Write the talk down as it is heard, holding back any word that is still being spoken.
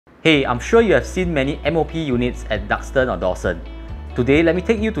Hey, I'm sure you have seen many MOP units at Duxton or Dawson. Today, let me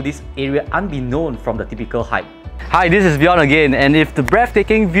take you to this area unbeknown from the typical hype. Hi, this is Bjorn again, and if the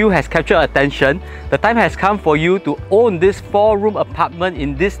breathtaking view has captured attention, the time has come for you to own this 4-room apartment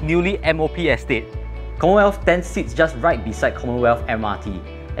in this newly MOP estate. Commonwealth 10 sits just right beside Commonwealth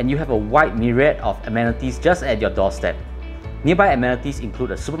MRT, and you have a wide myriad of amenities just at your doorstep. Nearby amenities include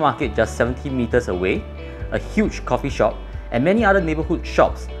a supermarket just 70 meters away, a huge coffee shop, and many other neighbourhood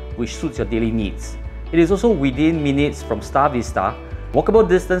shops which suits your daily needs. It is also within minutes from Star Vista, walkable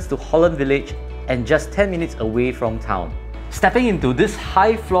distance to Holland Village, and just 10 minutes away from town. Stepping into this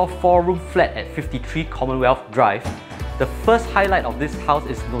high-floor 4-room flat at 53 Commonwealth Drive, the first highlight of this house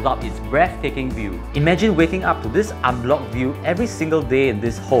is no doubt its breathtaking view. Imagine waking up to this unblocked view every single day in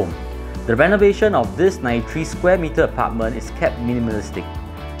this home. The renovation of this 93 square meter apartment is kept minimalistic.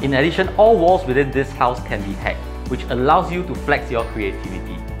 In addition, all walls within this house can be hacked, which allows you to flex your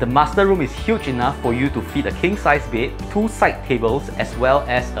creativity. The master room is huge enough for you to fit a king-size bed, 2 side tables, as well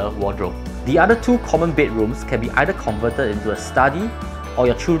as a wardrobe. The other 2 common bedrooms can be either converted into a study or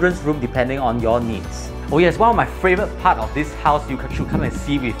your children's room depending on your needs. Oh yes, one of my favorite part of this house you should come and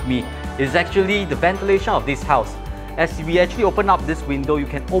see with me is actually the ventilation of this house. As we actually open up this window, you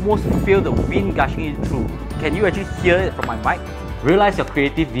can almost feel the wind gushing it through. Can you actually hear it from my mic? Realize your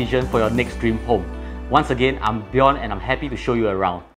creative vision for your next dream home. Once again, I'm Bjorn and I'm happy to show you around.